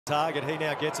Target, he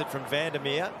now gets it from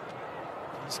Vandermeer.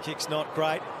 His kick's not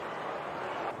great.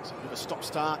 It's a bit of a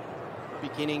stop-start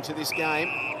beginning to this game.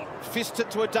 Fist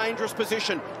it to a dangerous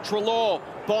position. Treloar,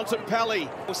 Bontempelli.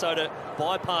 Also to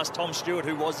bypass Tom Stewart,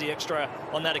 who was the extra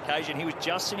on that occasion. He was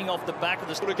just sitting off the back of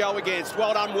the... To go against.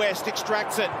 Well done, West.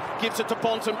 Extracts it. Gives it to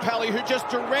Bontempelli, who just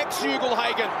directs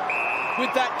Ugelhagen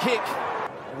with that kick.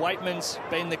 Waitman's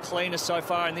been the cleanest so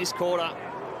far in this quarter,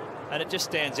 and it just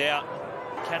stands out.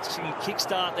 Cats can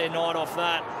kickstart their night off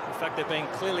that. In fact, they've been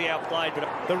clearly outplayed. But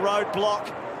the road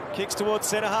block kicks towards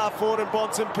centre half forward, and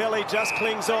Bontempelli just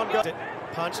clings on.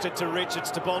 Punched it to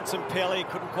Richards, to Bontempelli,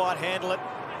 couldn't quite handle it.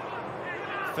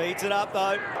 Feeds it up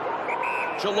though.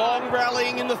 Geelong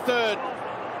rallying in the third.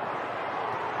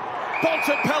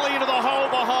 Bontempelli into the hole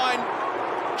behind.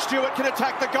 Stewart can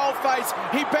attack the goal face.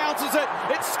 He bounces it.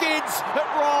 It skids. It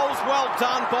rolls. Well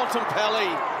done, Bontempelli.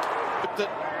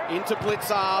 Into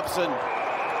Blitzarves, and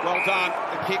well done.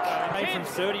 The kick from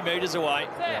 30 metres away,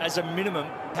 as a minimum.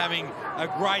 Having a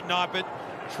great night, but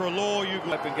Treloar,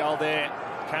 open goal there.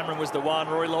 Cameron was the one.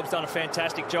 Rory Lobb's done a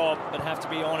fantastic job, but have to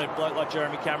be honoured. Bloke like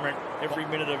Jeremy Cameron, every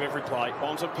minute of every play.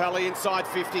 Bontempelli inside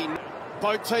 50.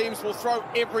 Both teams will throw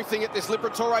everything at this.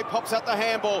 Liberatore pops out the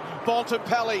handball.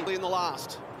 Bontempelli in the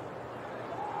last.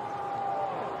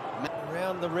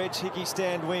 Around the Reg Hickey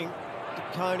stand wing.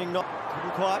 Koning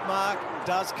couldn't quite mark.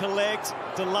 Does collect.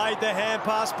 Delayed the hand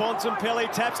pass.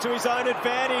 Bontempelli taps to his own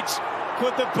advantage.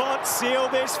 Could the Bont seal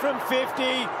this from 50?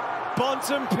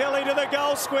 Bontempelli to the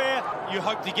goal square. You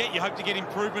hope to get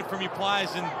improvement from your players,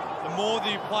 and the more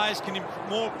that your players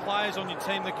more players on your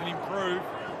team that can improve,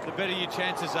 the better your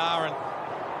chances are. And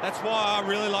that's why I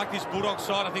really like this Bulldogs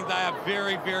side. I think they are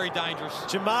very, very dangerous.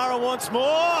 Jamara wants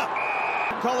more.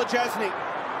 Kolajasny.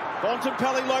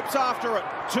 Bontempelli lopes after it.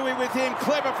 Tui with him.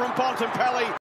 Clever from Bontempelli.